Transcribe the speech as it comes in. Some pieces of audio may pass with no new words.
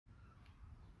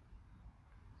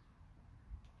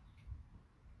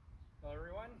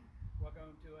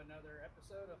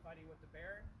episode of Fighting with the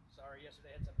Baron. Sorry,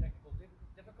 yesterday I had some technical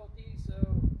difficulties, so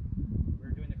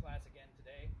we're doing the class again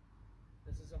today.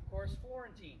 This is, of course,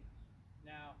 Florentine.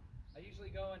 Now, I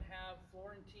usually go and have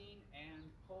Florentine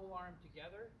and pole arm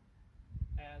together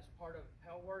as part of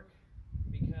Pell work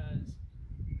because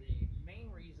the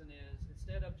main reason is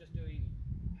instead of just doing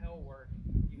Pell work,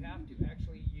 you have to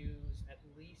actually use at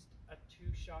least a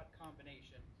two-shot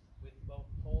combination with both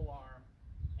pole arm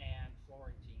and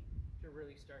Florentine to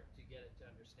really start to get it to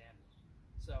understand it.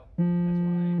 So that's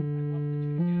why I lump the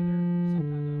two together.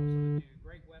 Sometimes I also do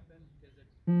great weapon because it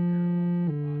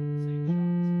parallels a lot of the same shots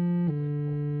with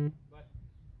pole. But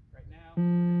right now we're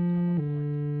going to be talking about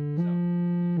Florentine. So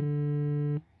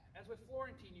as with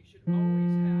Florentine, you should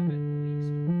always have at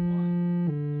least one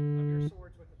of your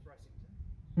swords with a thrusting tip.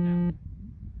 Now,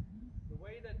 the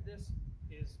way that this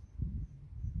is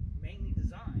mainly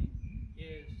designed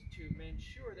is to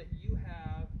ensure that you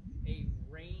have a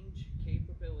range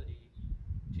capability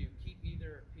to keep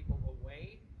either people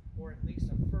away or at least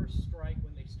a first strike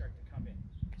when they start to come in.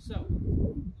 So,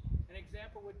 an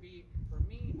example would be, for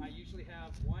me, I usually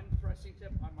have one thrusting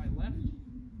tip on my left.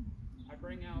 I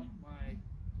bring out my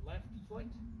left foot,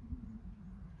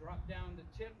 drop down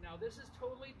the tip. Now this is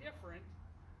totally different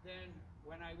than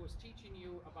when I was teaching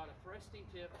you about a thrusting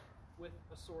tip with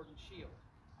a sword and shield.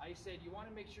 I said you want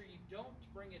to make sure you don't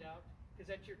bring it out because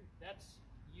that's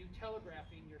you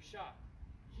telegraphing your shot.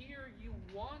 Here you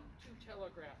want to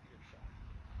telegraph your shot.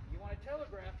 You want to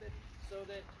telegraph it so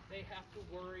that they have to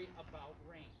worry about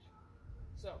range.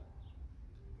 So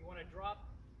you want to drop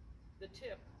the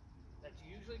tip that's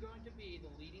usually going to be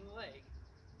the leading leg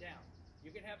down.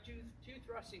 You can have two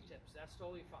thrusting tips, that's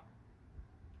totally fine.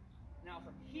 Now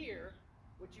from here,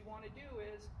 what you want to do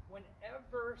is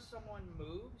whenever someone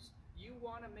moves, you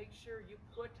want to make sure you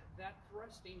put that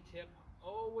thrusting tip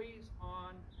always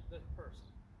on the person.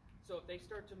 So if they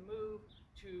start to move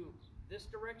to this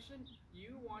direction,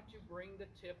 you want to bring the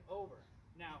tip over.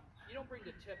 Now, you don't bring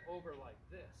the tip over like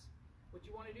this. What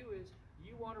you want to do is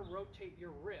you want to rotate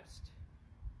your wrist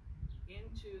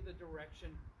into the direction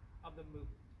of the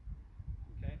movement.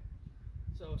 Okay?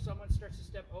 So if someone starts to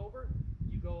step over,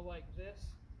 you go like this.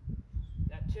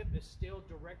 That tip is still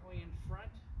directly in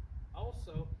front.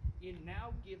 Also, it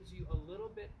now gives you a little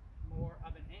bit more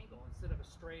of an angle. Instead of a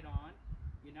straight on,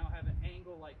 you now have an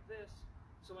angle like this.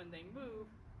 So when they move,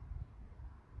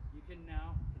 you can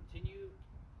now continue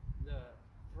the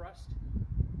thrust,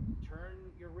 turn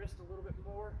your wrist a little bit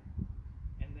more,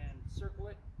 and then circle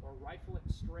it or rifle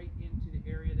it straight into the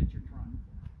area that you're trying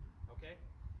for. Okay?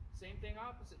 Same thing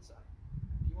opposite side.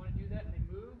 If you want to do that and they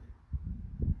move,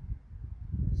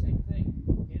 same thing,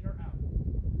 in or out.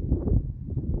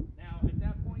 Now, at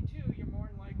that point too, you're more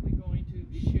than likely going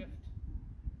to shift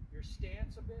your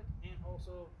stance a bit and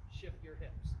also shift your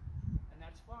hips. And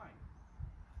that's fine.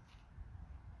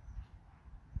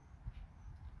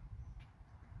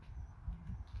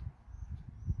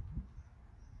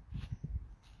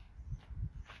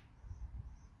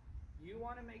 You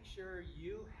want to make sure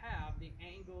you have the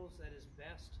angles that is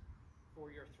best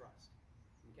for your thrust.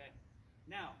 Okay?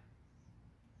 Now,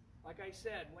 like I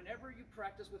said, whenever you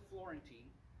practice with Florentine,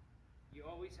 you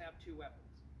always have two weapons.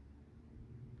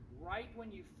 Right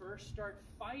when you first start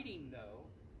fighting though,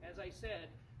 as I said,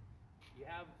 you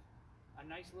have a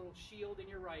nice little shield in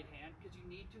your right hand because you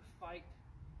need to fight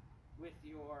with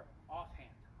your offhand.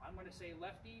 I'm going to say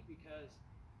lefty because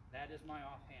that is my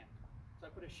offhand. So I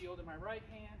put a shield in my right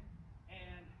hand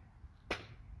and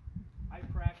I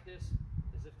practice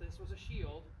as if this was a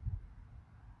shield.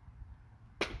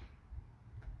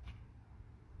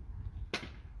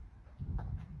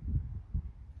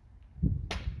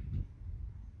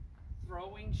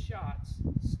 Throwing shots,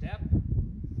 step,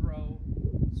 throw,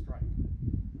 strike.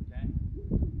 Okay?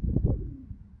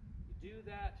 You do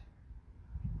that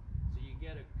so you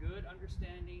get a good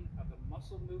understanding of the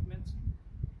muscle movements.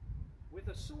 With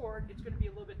a sword, it's going to be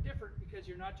a little bit different because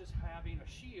you're not just having a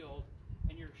shield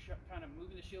and you're kind of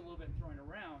moving the shield a little bit and throwing it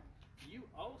around. You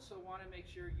also want to make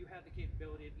sure you have the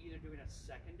capability of either doing a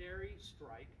secondary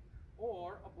strike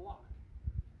or a block.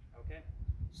 Okay?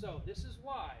 So this is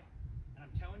why, and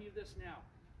I'm telling you this now,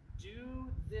 do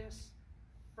this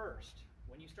first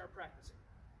when you start practicing.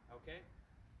 Okay?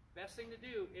 Best thing to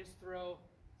do is throw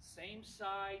same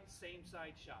side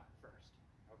shot first.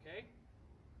 Okay?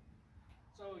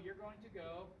 So you're going to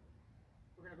go,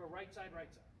 we're going to go right side, right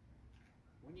side.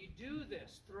 When you do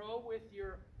this, throw with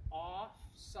your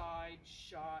offside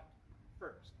shot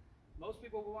first. Most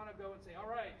people will want to go and say, all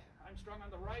right, I'm strong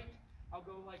on the right, I'll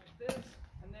go like this,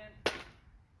 and then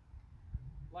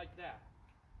like that.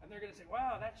 And they're going to say,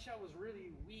 wow, that shot was really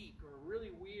weak or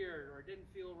really weird or it didn't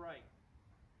feel right.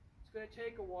 it's going to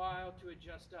take a while to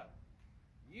adjust up.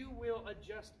 You will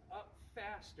adjust up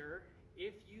faster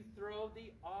if you throw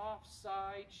the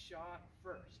offside shot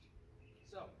first.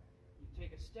 So, you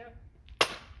take a step,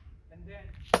 and then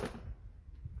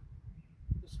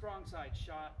the strong side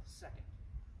shot second.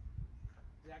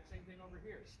 Exact same thing over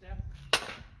here. Step,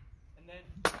 and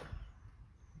then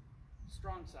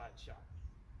strong side shot.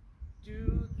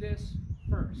 Do this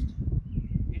first.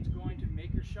 It's going to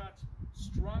make your shots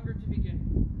stronger to begin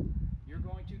with. You're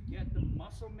going to get the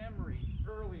muscle memory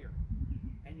earlier.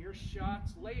 And your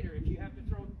shots later, if you have to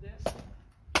throw this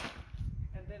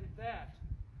and then that,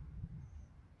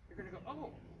 you're going to go, oh,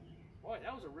 boy,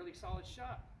 that was a really solid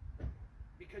shot.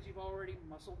 Because you've already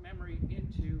muscle memory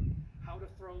into how to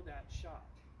throw that shot.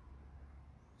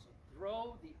 So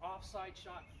throw the offside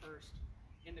shot first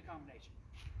in the combination.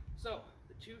 So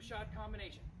the two-shot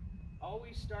combination.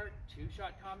 Always start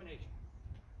two-shot combination.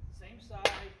 Same side,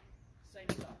 same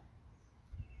side.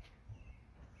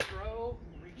 Throw,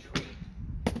 retreat,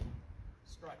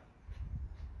 strike.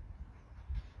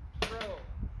 Throw,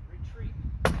 retreat,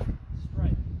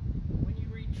 strike. When you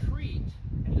retreat,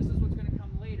 and this is what's going to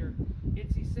come later,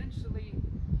 it's essentially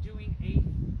doing a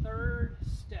third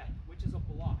step, which is a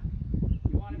block.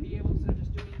 You want to be able to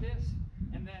just doing this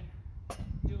and then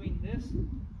doing this.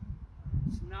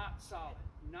 It's not solid,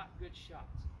 not good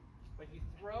shots. But you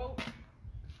throw,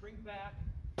 bring back,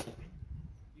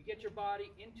 you get your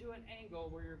body into an angle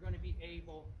where you're going to be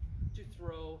able to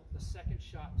throw the second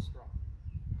shot strong.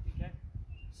 Okay?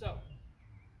 So,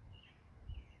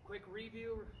 quick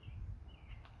review.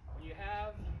 When you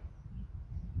have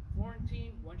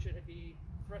Florentine, one should be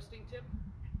thrusting tip.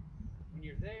 When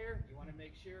you're there, you want to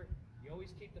make sure you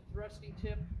always keep the thrusting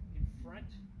tip in front.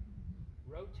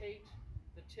 Rotate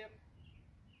the tip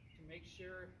to make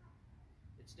sure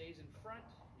it stays in front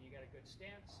and you got a good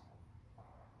stance.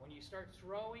 When you start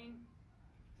throwing,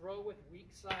 throw with weak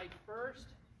side first,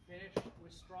 finish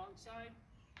with strong side.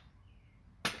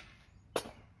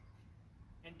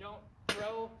 And don't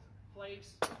throw,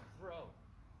 place, throw.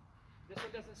 This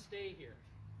one doesn't stay here.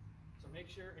 So make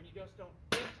sure, and you just don't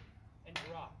hit and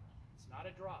drop. It's not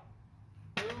a drop.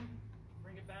 Boom,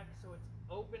 bring it back so it's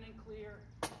open and clear.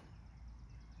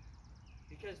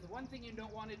 Because the one thing you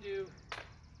don't want to do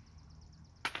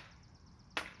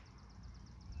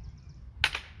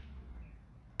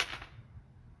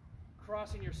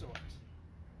crossing your swords.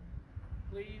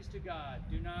 Please to God,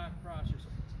 do not cross your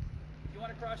swords. If you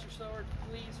want to cross your sword,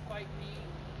 please fight me.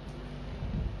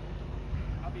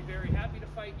 I'll be very happy to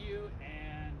fight you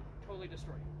and totally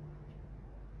destroy you.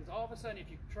 Because all of a sudden, if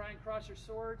you try and cross your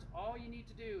swords, all you need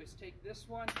to do is take this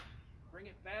one, bring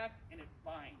it back, and it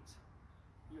binds.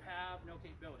 You have no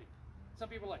capability. Some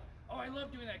people are like, oh, I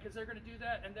love doing that because they're going to do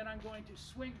that, and then I'm going to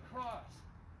swing across.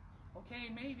 Okay,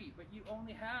 maybe, but you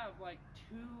only have like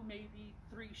 2, maybe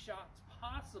 3 shots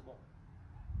possible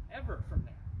ever from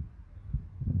there.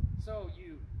 So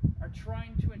you are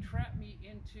trying to entrap me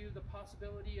into the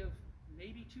possibility of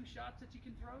maybe 2 shots that you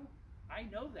can throw. I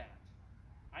know that.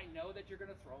 I know that you're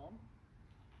going to throw them,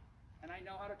 and I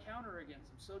know how to counter against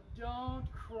them. So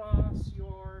don't cross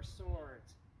your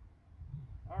swords.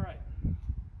 All right.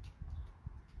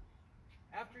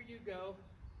 After you go,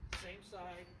 same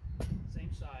side,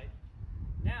 same side.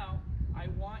 Now, I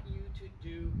want you to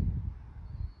do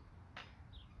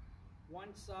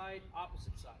one side,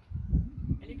 opposite side.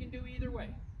 And you can do either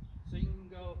way. So you can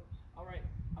go, all right,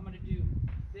 I'm going to do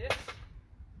this.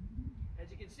 As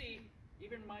you can see,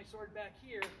 even my sword back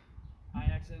here, I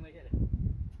accidentally hit it.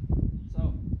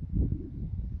 So,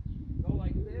 go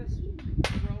like this,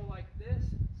 throw like this,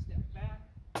 step back,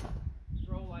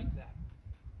 throw like that.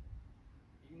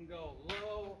 You can go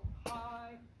low,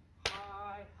 high,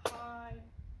 high, high,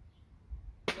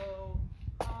 low,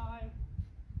 high,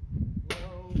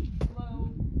 low,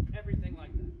 low, everything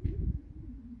like that.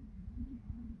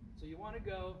 So you want to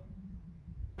go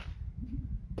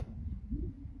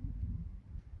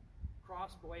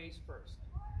cross blaze first.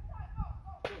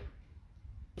 Boom,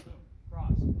 boom,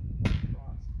 cross,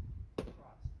 cross,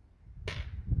 cross.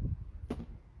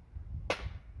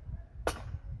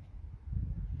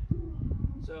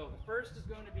 So the first is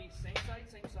going to be same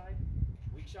side,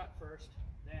 weak shot first,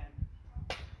 then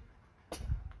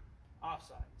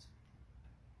offsides.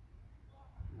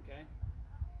 Okay?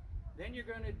 Then you're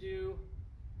going to do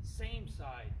same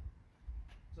side.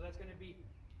 So that's going to be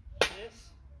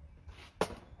this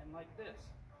and like this.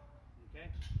 Okay?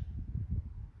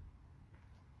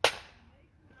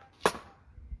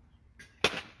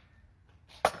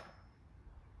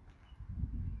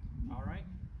 All right?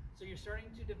 So you're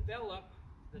starting to develop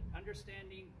the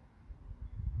understanding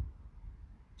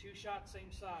 2 shots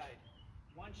same side,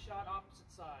 one shot opposite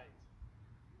sides,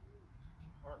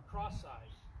 or cross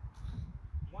sides,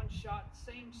 one shot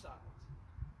same sides,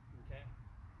 okay?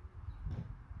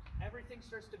 Everything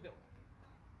starts to build.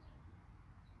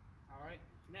 All right,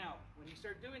 now, when you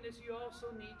start doing this, you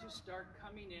also need to start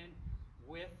coming in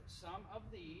with some of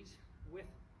these with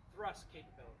thrust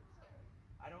capabilities.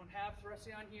 I don't have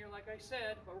thrusting on here like I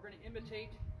said, but we're going to imitate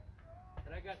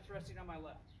that I got thrusting on my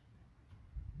left.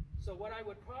 So what I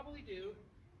would probably do,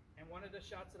 and one of the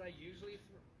shots that I usually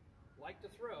like to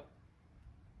throw,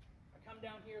 I come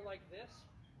down here like this,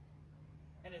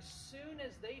 and as soon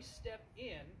as they step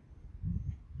in,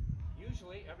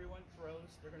 usually everyone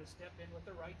throws, they're going to step in with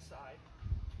the right side.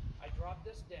 I drop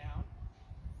this down.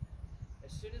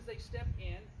 As soon as they step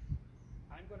in,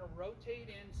 I'm going to rotate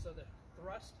in so the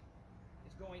thrust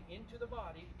is going into the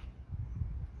body.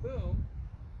 Boom.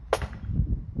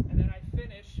 And then I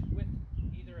finish with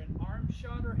either an arm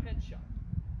shot or head shot.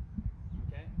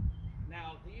 Okay?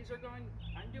 Now,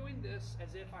 I'm doing this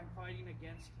as if I'm fighting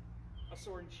against a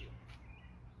sword and shield.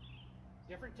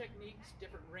 Different techniques,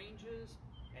 different ranges,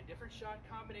 and different shot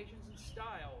combinations and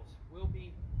styles will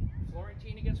be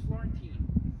Florentine against Florentine,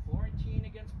 Florentine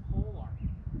against polearm,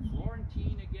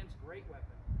 Florentine against great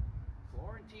weapon,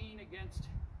 Florentine against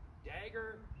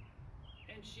dagger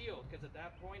and shield, because at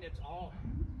that point it's all,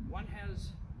 one has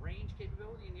range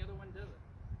capability and the other one doesn't.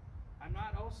 I'm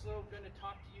not also going to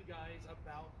talk to you guys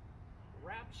about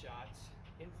wrap shots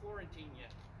in Florentine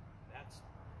yet. That's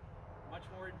much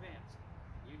more advanced.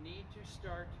 You need to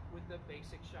start with the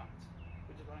basic shots,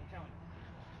 which is what I'm telling you.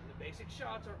 The basic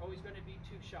shots are always going to be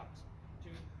two shots,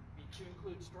 to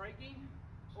include striking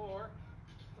or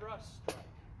thrust strike.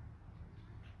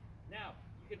 Now,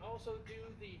 you can also do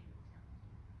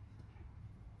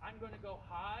I'm going to go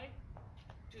high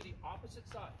to the opposite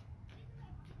side.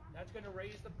 That's going to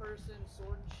raise the person's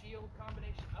sword and shield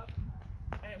combination up,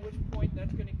 at which point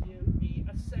that's going to give me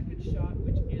a second shot,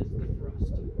 which is the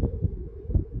thrust.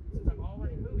 Since I'm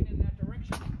already moving in that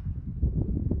direction,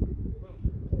 boom.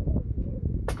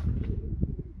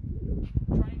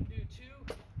 Trying to do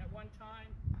two at one time,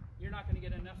 you're not going to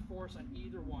get enough force on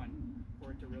either one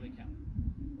for it to really count.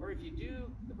 Or if you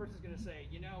do, the person's going to say,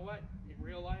 you know what, in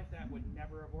real life that would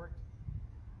never have worked,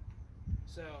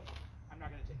 so I'm not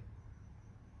going to take it.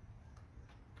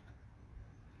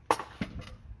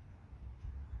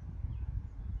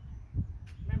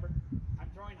 Remember, I'm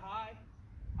throwing high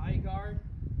guard.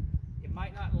 It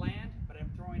might not land, but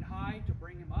I'm throwing high to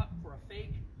bring him up for a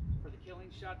fake, for the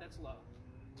killing shot that's low.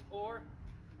 Or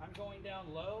I'm going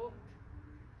down low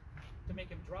to make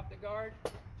him drop the guard,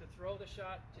 to throw the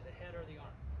shot to the head or the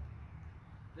arm.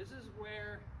 This is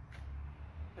where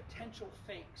potential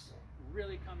fakes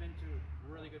really come into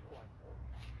really good play.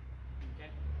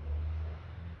 Okay?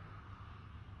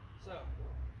 So,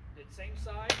 did same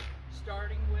side,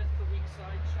 starting with the weak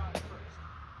side shot first.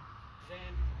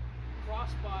 Then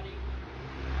crossbody,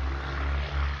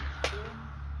 boom,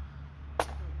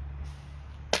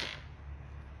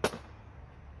 boom.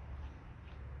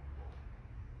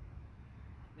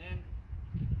 Then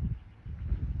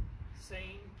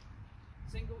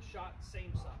single shot,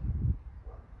 same side.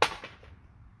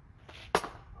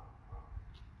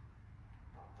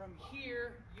 From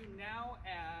here, you now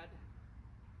add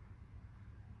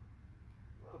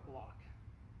the block,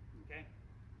 okay?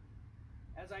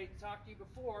 As I talked to you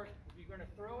before, if you're going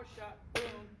to throw a shot,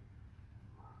 boom,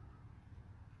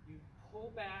 you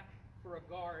pull back for a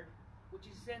guard, which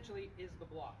essentially is the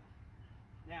block.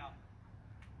 Now,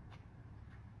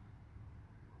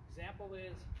 example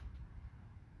is,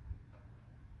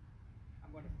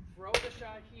 I'm going to throw the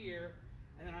shot here,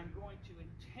 and then I'm going to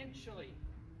intentionally,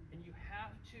 and you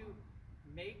have to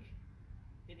make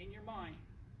it in your mind,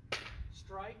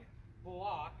 strike,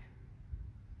 block,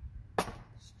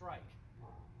 strike.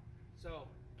 So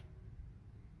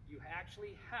you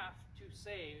actually have to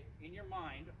say in your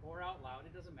mind or out loud,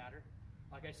 it doesn't matter.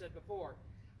 Like I said before,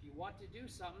 if you want to do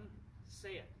something,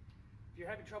 say it. If you're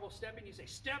having trouble stepping, you say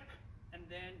step, and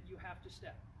then you have to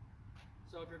step.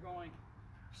 So if you're going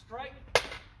strike,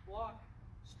 block,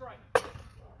 strike,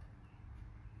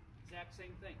 exact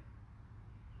same thing.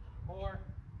 Or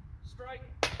strike,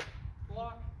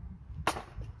 block,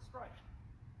 strike.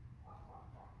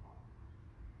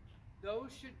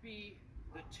 Those should be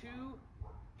the 2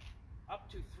 up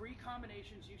to 3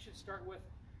 combinations you should start with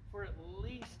for at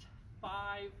least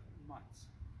 5 months.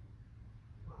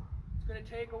 It's going to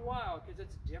take a while because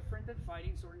it's different than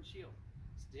fighting sword and shield.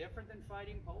 It's different than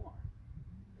fighting polearm.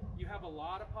 You have a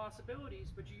lot of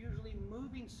possibilities, but you're usually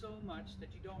moving so much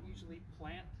that you don't usually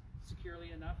plant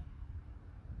securely enough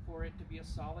for it to be a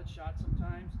solid shot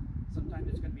sometimes. Sometimes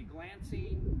it's going to be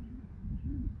glancing.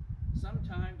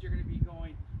 Sometimes you're going to be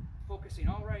focusing,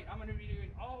 all right, I'm going to be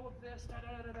doing all of this, da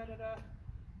da da da da da.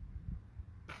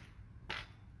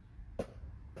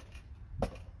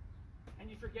 And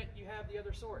you forget you have the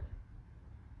other sword.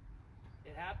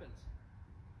 It happens.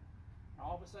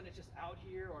 All of a sudden it's just out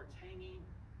here or it's hanging,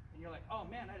 and you're like, oh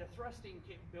man, I had a thrusting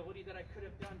capability that I could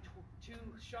have done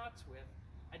two shots with.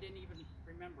 I didn't even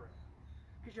remember it.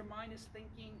 Because your mind is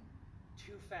thinking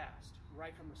too fast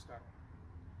right from the start.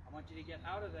 I want you to get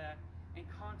out of that and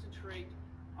concentrate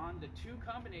on the two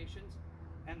combinations,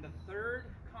 and the third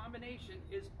combination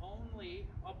is only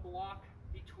a block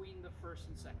between the first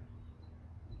and second.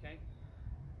 Okay?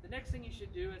 The next thing you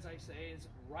should do, as I say, is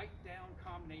write down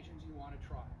combinations you want to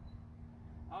try.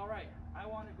 All right, I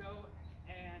want to go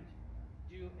and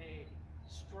do a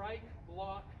strike,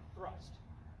 block, thrust.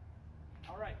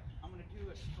 All right, I'm going to do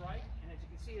a strike, and as you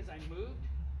can see, as I moved,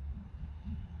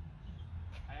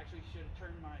 I actually should have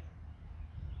turned my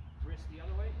wrist the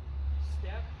other way.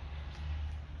 Step,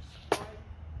 strike,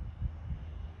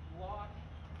 block,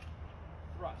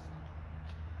 thrust.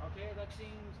 Okay, that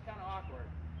seems kind of awkward.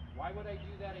 Why would I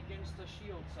do that against the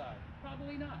shield side?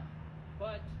 Probably not.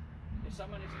 But if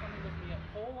someone is coming with me at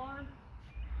pole arm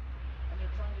and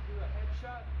they're trying to do a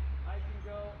headshot, I can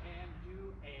go and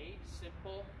do a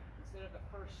simple, instead of the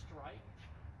first strike,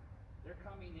 they're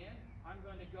coming in, I'm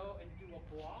going to go and do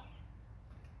a block,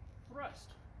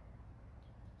 thrust.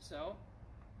 So,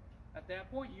 at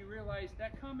that point you realize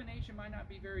that combination might not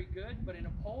be very good, but in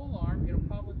a pole arm it'll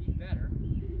probably be better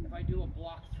if I do a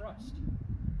block thrust.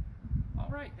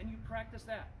 Alright, then you practice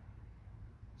that.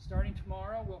 Starting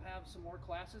tomorrow we'll have some more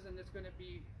classes, and it's going to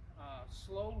be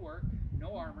slow work,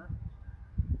 no armor,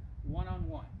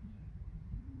 one-on-one.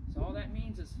 So all that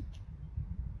means is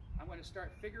I'm going to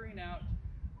start figuring out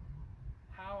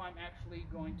how I'm actually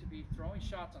going to be throwing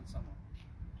shots on someone.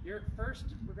 First,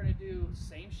 we're going to do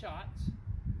same shots.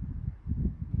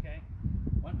 Okay?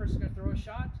 One person's going to throw a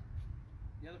shot,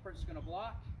 the other person's going to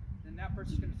block, then that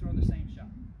person's going to throw the same shot.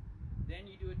 Then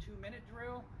you do a 2-minute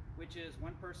drill, which is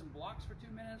one person blocks for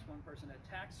 2 minutes, one person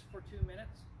attacks for 2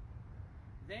 minutes.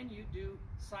 Then you do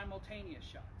simultaneous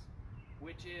shots,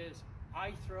 which is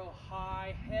I throw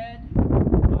high head,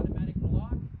 automatic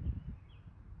block.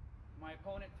 My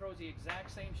opponent throws the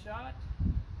exact same shot,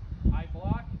 I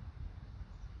block,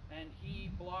 and he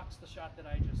blocks the shot that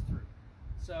I just threw.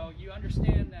 So you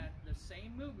understand that the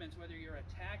same movements, whether you're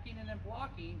attacking and then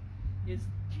blocking, is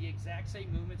the exact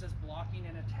same movements as blocking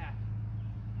and attacking.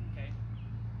 Okay?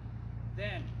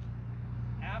 Then,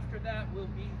 after that will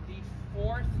be the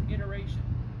fourth iteration.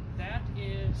 That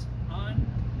is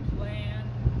unplanned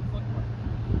footwork.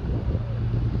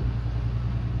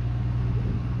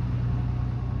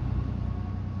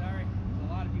 Sorry, there's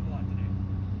a lot of people out today.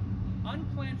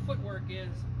 Unplanned footwork is,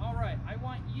 all right, I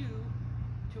want you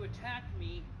to attack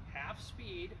me half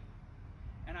speed,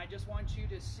 and I just want you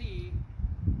to see,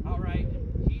 all right,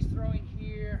 he's throwing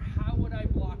here, how would I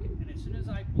block it? And as soon as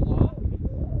I block,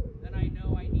 then I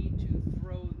know I need to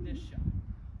throw this shot.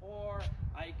 Or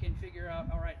I can figure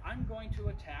out, all right, I'm going to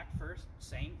attack first,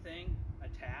 same thing,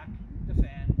 attack,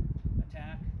 defend,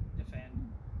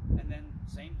 and then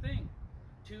same thing.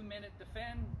 2-minute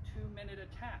defend, 2-minute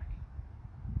attack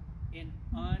in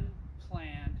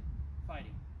unplanned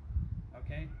fighting.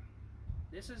 Okay?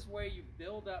 This is where you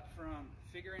build up from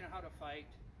figuring out how to fight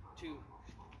to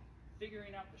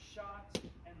figuring out the shots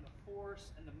and the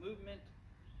force and the movement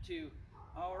to,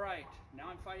 all right, now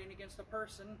I'm fighting against a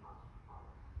person.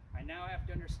 I now have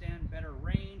to understand better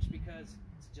range because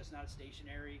it's just not a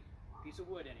stationary piece of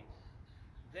wood anymore.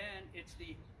 Then it's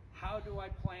the how do I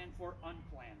plan for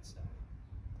unplanned stuff.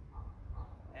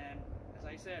 And as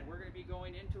I said, we're going to be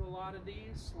going into a lot of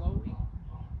these slowly,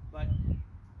 but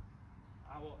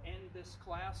I will end this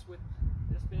class with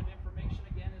this bit of information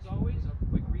again, as always, a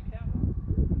quick recap.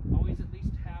 Always at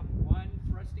least have one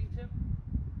thrusting tip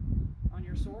on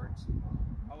your swords.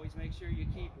 Always make sure you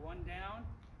keep one down,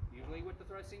 usually with the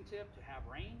thrusting tip, to have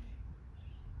range.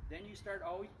 Then you start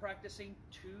always practicing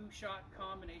 2-shot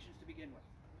combinations to begin with.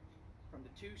 From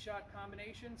the 2-shot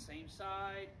combination, same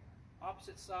side,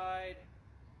 opposite side,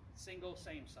 single,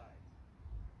 same side.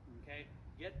 Okay,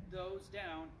 get those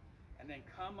down, and then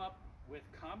come up with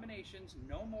combinations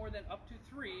no more than up to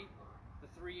 3. The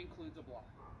 3 includes a block.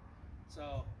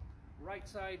 So right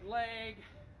side leg,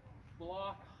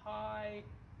 block high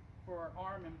for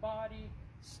arm and body,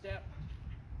 step.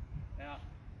 Now,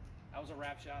 that was a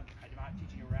wrap shot. I'm not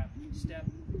teaching you a wrap. Step,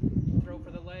 throw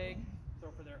for the leg,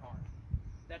 throw for their arm.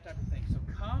 That type of thing. So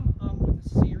come up with a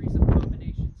series of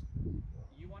combinations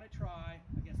you want to try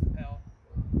against the Pell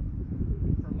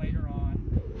for later on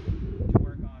to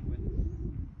work on with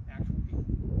actual people.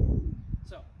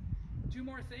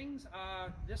 more things.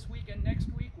 This week and next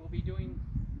week we'll be doing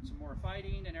some more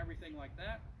fighting and everything like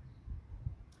that.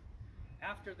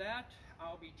 After that,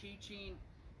 I'll be teaching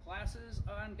classes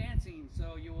on dancing,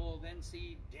 so you will then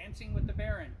see dancing with the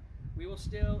Baron. We will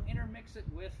still intermix it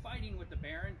with fighting with the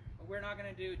Baron, but we're not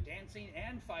going to do dancing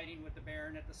and fighting with the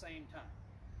Baron at the same time.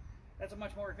 That's a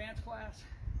much more advanced class.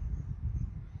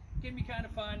 It can be kind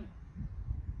of fun.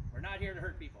 We're not here to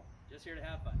hurt people, just here to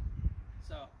have fun.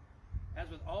 So, as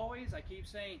with always, I keep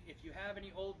saying, if you have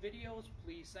any old videos,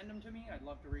 please send them to me. I'd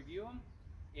love to review them.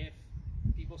 If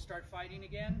people start fighting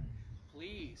again,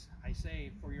 please, I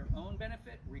say, for your own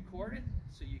benefit, record it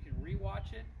so you can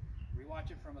rewatch it.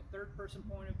 Rewatch it from a third-person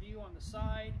point of view on the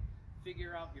side.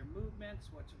 Figure out your movements,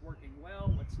 what's working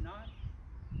well, what's not.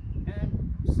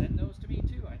 And send those to me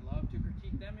too. I'd love to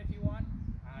critique them if you want.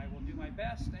 I will do my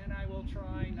best, and I will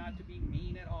try not to be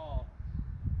mean at all.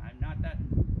 I'm not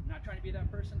trying to be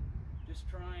that person. Just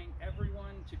trying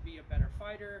everyone to be a better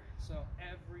fighter, so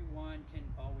everyone can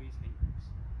always increase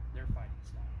their fighting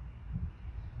style.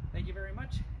 Thank you very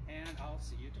much, and I'll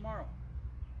see you tomorrow.